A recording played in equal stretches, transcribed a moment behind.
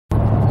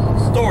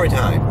Story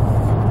time.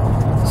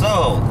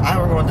 So, I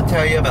wanted to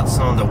tell you about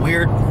some of the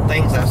weird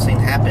things I've seen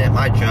happen at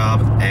my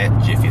job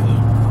at Jiffy Lube.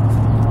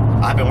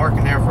 I've been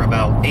working there for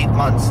about 8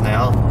 months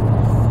now.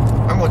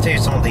 I'm going to tell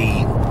you some of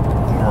the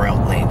more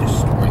outlandish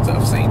stories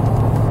I've seen.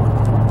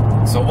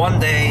 So one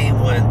day,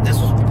 when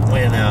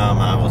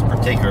I was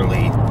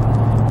particularly,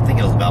 I think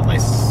it was about my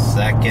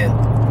second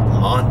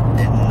month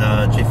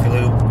in Jiffy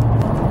Lube.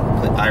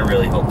 I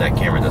really hope that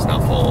camera does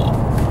not fall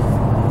off.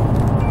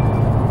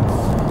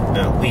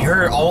 We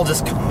heard all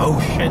this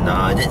commotion.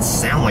 It didn't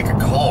sound like a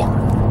car,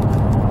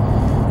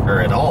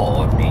 or at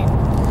all, I mean.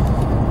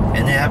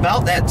 And then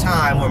about that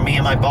time, where me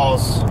and my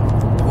boss,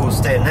 who was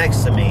standing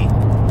next to me,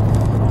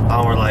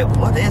 were like,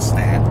 what is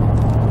that?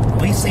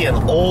 We see an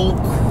old,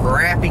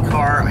 crappy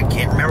car. I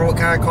can't remember what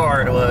kind of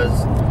car it was,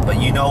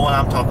 but you know what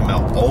I'm talking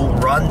about.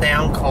 Old,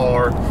 rundown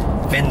car,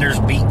 fenders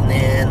beaten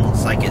in,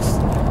 looks like it's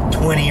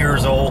 20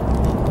 years old.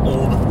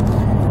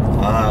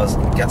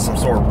 Got some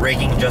sort of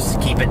rigging just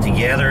to keep it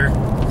together.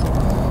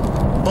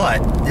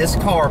 But this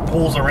car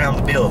pulls around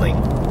the building,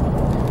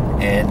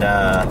 and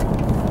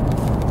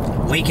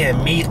we can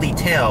immediately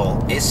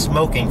tell it's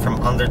smoking from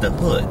under the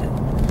hood.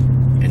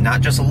 And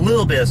not just a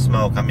little bit of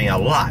smoke, I mean a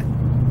lot.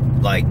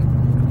 Like,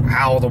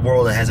 how in the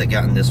world has it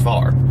gotten this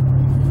far?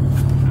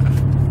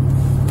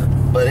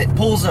 But it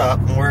pulls up,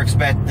 and we're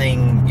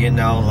expecting, you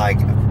know,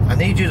 like, I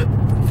need you to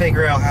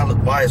figure out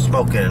why it's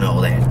smoking and all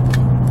that.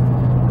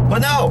 But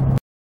no!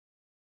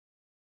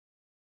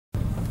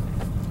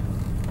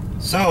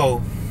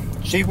 So,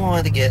 she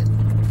wanted to get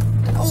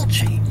an oil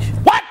change.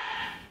 What?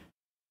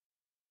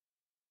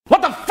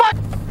 What the fuck?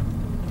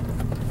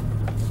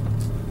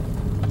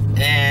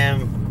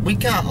 And we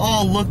kind of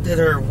all looked at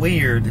her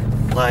weird,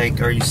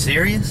 like, are you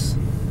serious?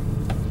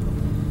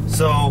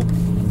 So,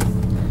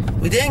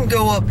 we didn't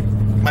go up.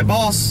 My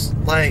boss,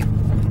 like,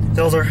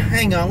 tells her,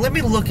 hang on, let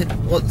me look at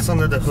what's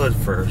under the hood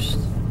first.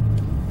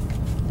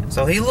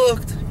 So he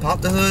looked,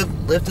 popped the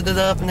hood, lifted it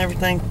up and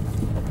everything.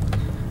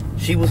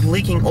 She was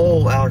leaking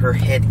oil out of her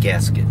head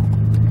gasket.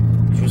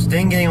 She was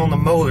then getting on the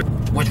motor,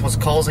 which was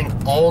causing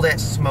all that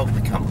smoke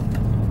to come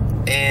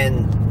up.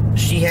 And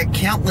she had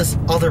countless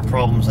other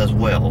problems as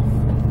well.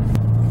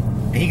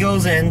 He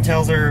goes in,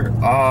 tells her,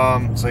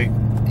 so,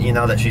 you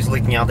know, that she's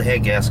leaking out the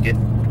head gasket.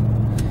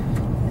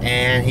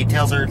 And he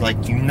tells her,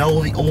 like, you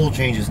know the oil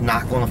change is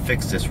not going to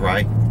fix this,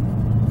 right?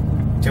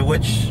 To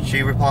which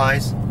she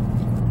replies,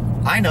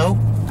 I know.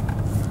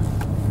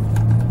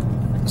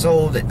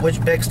 So,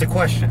 which begs the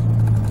question,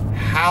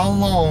 how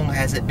long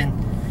has it been,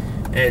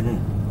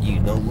 and, you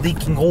know,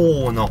 leaking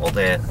oil and all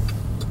that,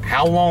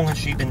 how long has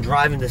she been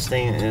driving this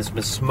thing and it's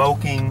been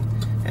smoking,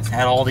 it's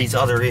had all these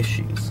other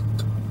issues?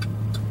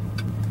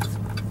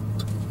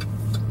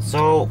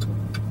 So,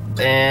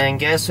 and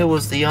guess who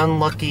was the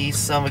unlucky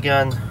son of a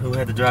gun who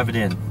had to drive it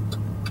in?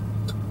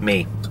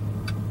 Me.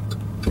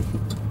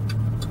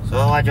 So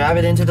I drive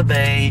it into the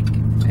bay,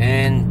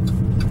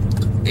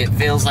 and it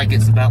feels like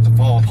it's about to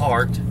fall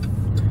apart.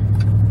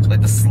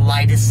 Like the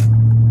slightest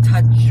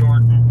touch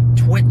or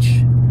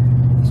twitch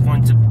is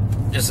going to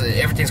just,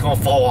 everything's going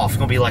to fall off. It's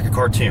going to be like a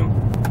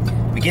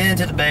cartoon. We get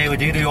into the bay, we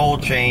do the oil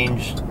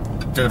change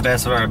to the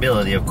best of our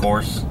ability, of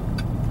course,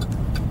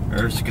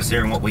 or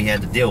considering what we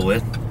had to deal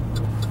with.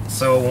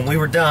 So when we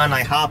were done,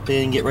 I hopped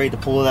in and get ready to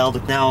pull it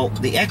out. Now,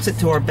 the exit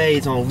to our bay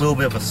is on a little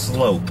bit of a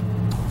slope.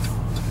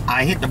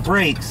 I hit the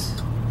brakes,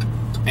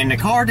 and the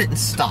car didn't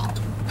stop.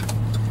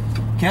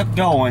 Kept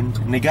going,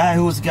 and the guy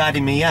who was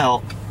guiding me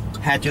out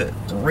had to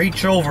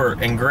reach over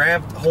and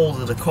grab hold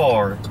of the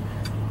car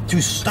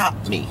to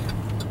stop me.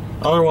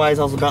 Otherwise,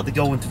 I was about to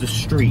go into the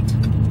street.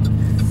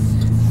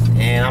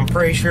 And I'm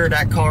pretty sure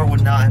that car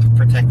would not have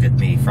protected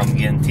me from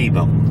getting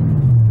T-boned.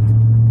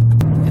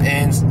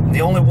 And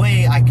the only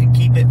way I could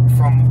keep it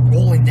from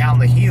rolling down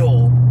the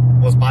hill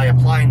was by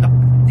applying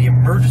the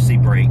emergency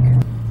brake.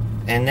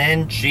 And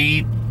then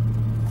she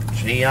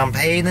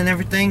unpaid and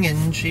everything,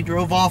 and she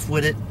drove off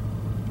with it.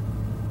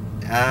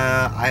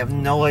 I have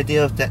no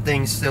idea if that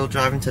thing's still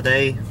driving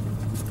today.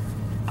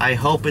 I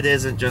hope it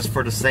isn't, just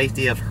for the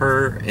safety of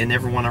her and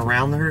everyone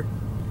around her.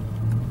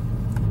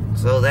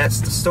 So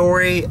that's the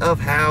story of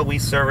how we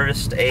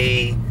serviced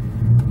a,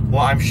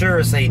 well, I'm sure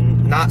it's a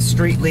not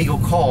street legal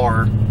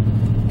car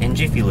in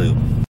Jiffy Lube.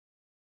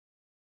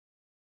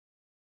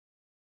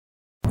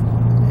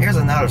 Here's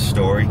another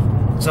story.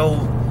 So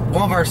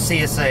one of our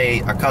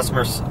CSA, our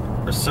customer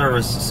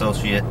service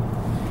associate,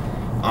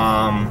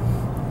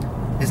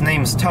 his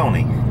name is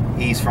Tony.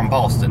 He's from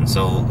Boston,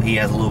 so he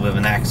has a little bit of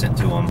an accent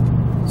to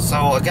him.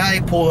 So a guy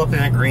pulled up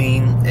in a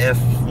green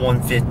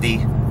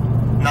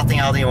F-150, nothing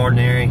out of the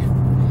ordinary,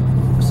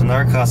 just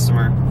another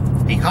customer.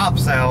 He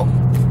hops out,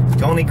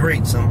 Tony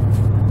greets him,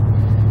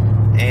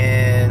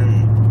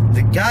 and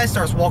the guy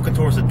starts walking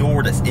towards the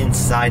door that's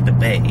inside the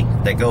bay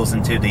that goes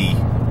into the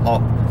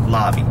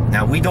lobby.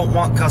 Now, we don't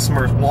want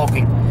customers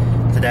walking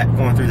to that,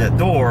 going through that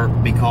door,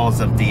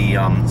 because of the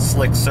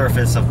slick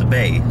surface of the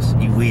bays.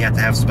 We have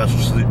to have special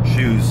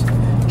shoes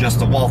just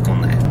to walk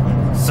on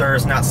that. Sir,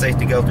 it's not safe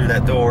to go through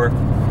that door.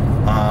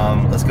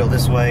 Let's go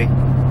this way.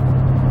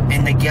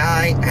 and the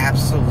guy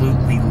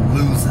absolutely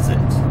loses it.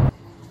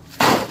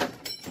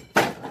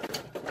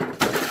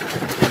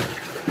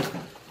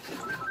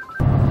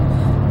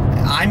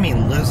 I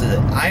mean loses it.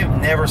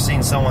 I've never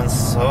seen someone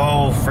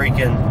so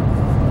freaking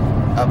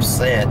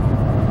upset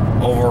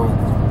over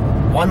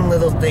one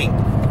little thing.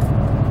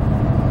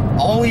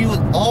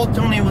 All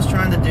Tony was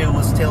trying to do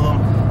was tell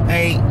him,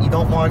 hey, you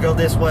don't want to go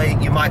this way,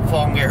 you might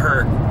fall and get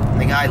hurt. And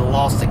the guy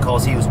lost it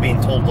because he was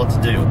being told what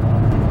to do.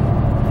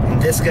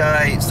 And this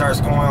guy starts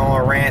going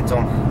on a rant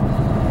on,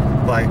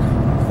 like,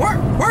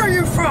 where are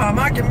you from?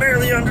 I can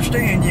barely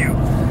understand you.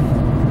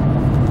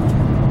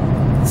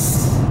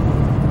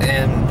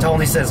 And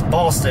Tony says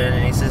Boston,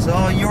 and he says,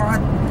 oh, you're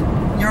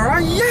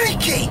a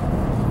Yankee.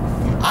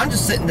 I'm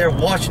just sitting there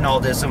watching all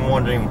this and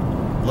wondering,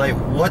 like,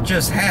 what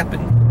just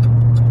happened?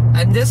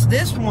 And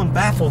this one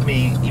baffled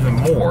me even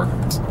more.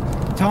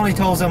 Tony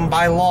tells him,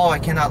 by law, I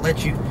cannot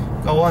let you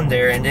go on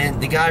there. And then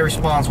the guy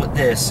responds with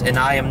this, and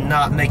I am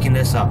not making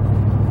this up.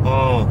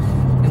 Oh,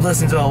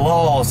 listen to the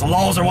laws. The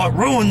laws are what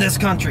ruined this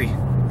country.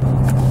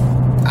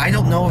 I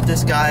don't know if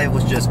this guy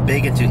was just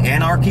big into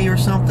anarchy or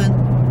something.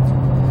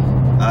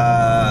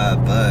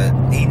 But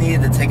he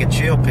needed to take a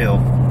chill pill,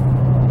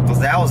 because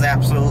that was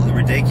absolutely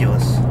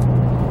ridiculous.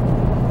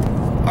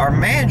 Our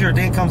manager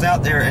then comes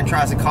out there and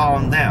tries to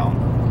calm him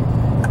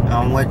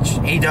down, which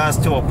he does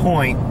to a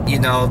point. You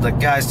know, the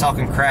guy's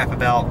talking crap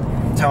about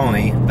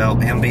Tony,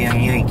 about him being a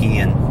Yankee,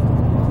 and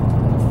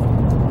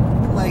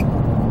like,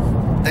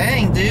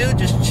 dang dude,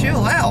 just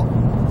chill out.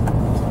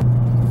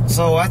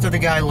 So after the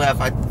guy left,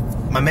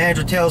 my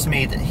manager tells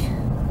me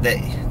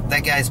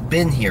that guy's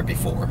been here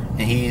before,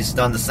 and he's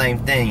done the same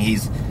thing.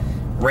 He's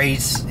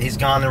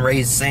gone and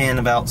raised sand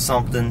about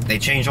something. They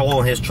changed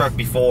oil in his truck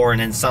before,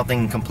 and then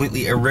something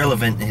completely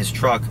irrelevant in his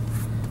truck,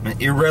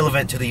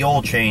 irrelevant to the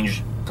oil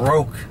change,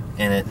 broke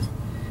in it,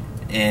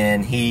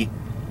 and he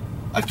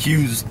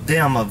accused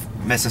them of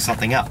messing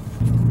something up.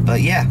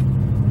 But yeah,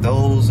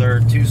 those are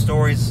two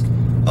stories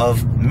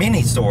of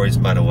many stories,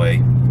 by the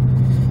way,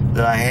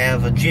 that I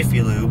have a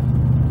Jiffy Lube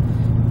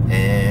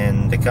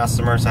and the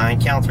customers I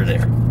encounter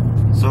there.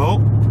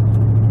 So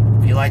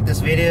if you like this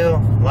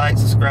video, like,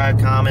 subscribe,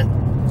 comment,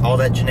 all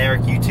that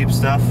generic YouTube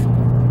stuff.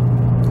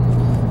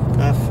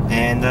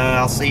 And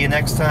I'll see you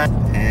next time.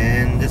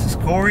 And this is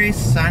Corey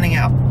signing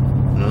out.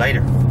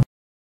 Later.